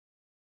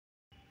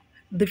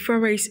The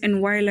Forest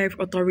and Wildlife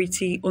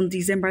Authority on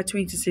December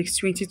 26,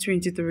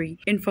 2023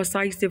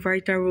 emphasized the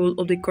vital role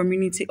of the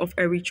community of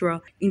Eritrea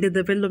in the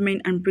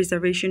development and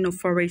preservation of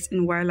forests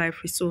and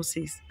wildlife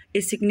resources. A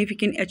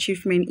significant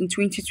achievement in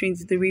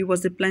 2023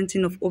 was the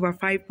planting of over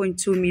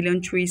 5.2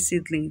 million tree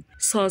seedlings,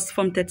 sourced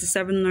from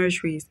 37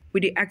 nurseries,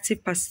 with the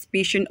active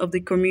participation of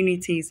the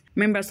communities,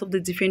 members of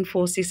the defense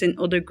forces and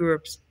other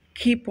groups.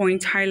 Key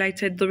points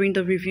highlighted during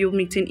the review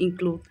meeting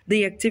include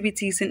the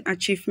activities and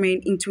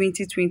achievements in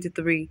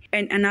 2023,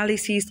 an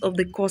analysis of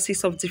the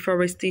causes of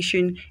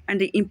deforestation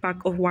and the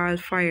impact of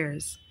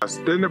wildfires.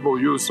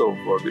 Sustainable use of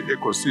the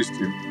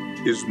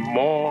ecosystem is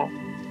more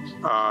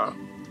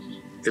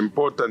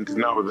important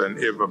now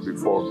than ever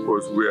before,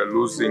 because we are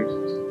losing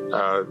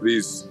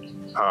these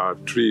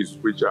trees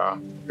which are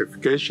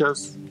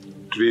efficacious,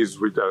 trees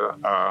which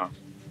are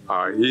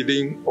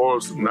healing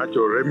all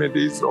natural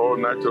remedies, all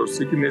natural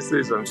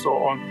sicknesses, and so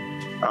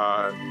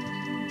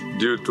on,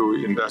 due to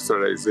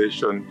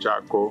industrialization,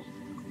 charcoal,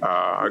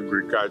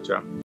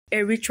 agriculture.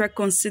 Eritrea,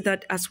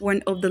 considered as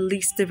one of the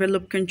least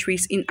developed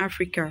countries in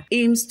Africa,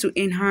 aims to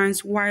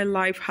enhance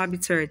wildlife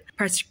habitat,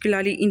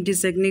 particularly in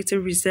designated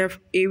reserve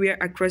areas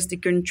across the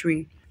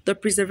country. The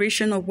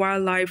preservation of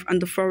wildlife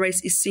and the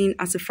forest is seen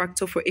as a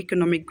factor for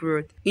economic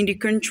growth. In the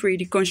country,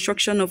 the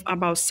construction of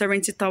about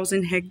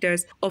 70,000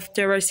 hectares of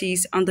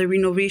terraces and the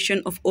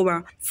renovation of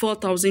over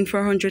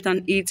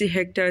 4,480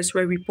 hectares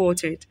were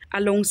reported,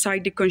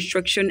 alongside the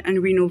construction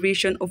and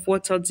renovation of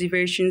water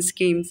diversion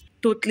schemes,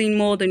 totaling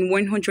more than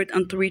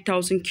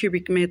 103,000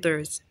 cubic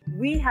meters.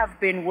 We have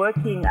been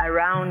working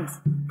around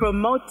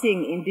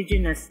promoting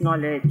indigenous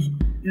knowledge,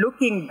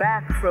 looking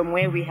back from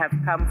where we have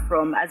come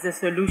from as a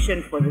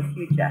solution for the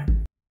future.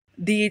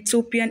 The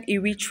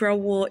Ethiopian-Eritrea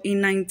War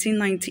in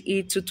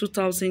 1998 to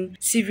 2000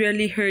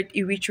 severely hurt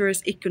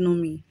Eritrea's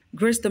economy.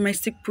 Gross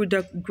domestic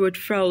product growth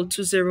fell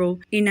to zero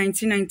in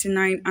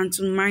 1999 and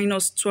to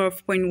minus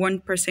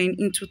 12.1%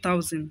 in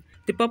 2000.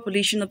 The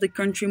population of the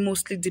country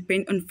mostly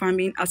depend on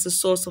farming as a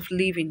source of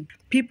living.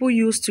 People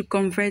used to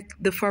convert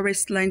the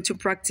forest land to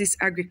practice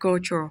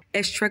agriculture,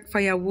 extract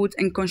firewood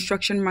and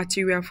construction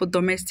material for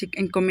domestic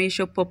and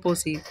commercial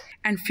purposes,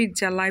 and feed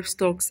their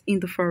livestock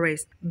in the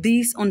forest.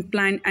 These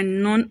unplanned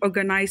and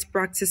non-organized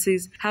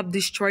practices have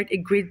destroyed a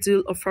great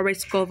deal of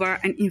forest cover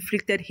and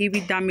inflicted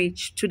heavy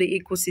damage to the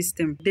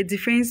ecosystem. The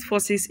Defense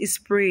Forces is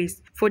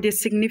praised for their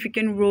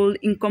significant role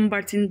in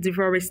combating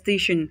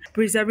deforestation,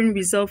 preserving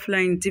reserve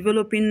land,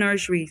 developing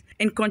nurseries,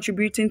 and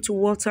contributing to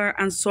water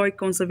and soil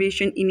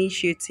conservation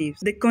initiatives.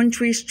 The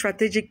country's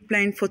strategic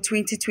plan for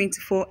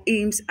 2024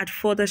 aims at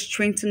further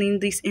strengthening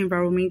this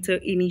environmental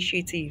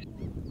initiative.